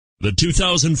The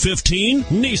 2015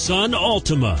 Nissan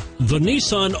Altima. The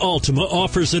Nissan Altima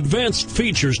offers advanced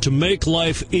features to make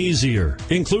life easier,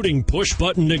 including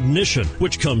push-button ignition,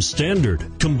 which comes standard.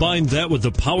 Combine that with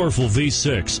the powerful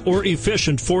V6 or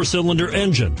efficient four-cylinder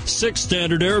engine, 6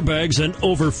 standard airbags, and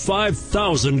over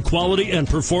 5,000 quality and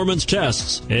performance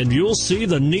tests, and you'll see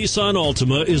the Nissan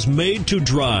Altima is made to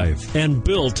drive and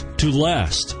built to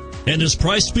last, and is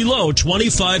priced below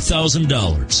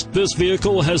 $25,000. This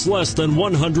vehicle has less than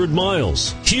 100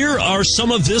 miles. Here are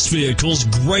some of this vehicle's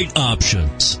great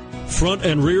options: front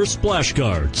and rear splash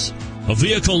guards. A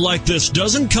vehicle like this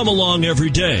doesn't come along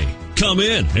every day. Come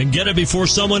in and get it before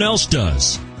someone else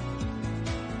does.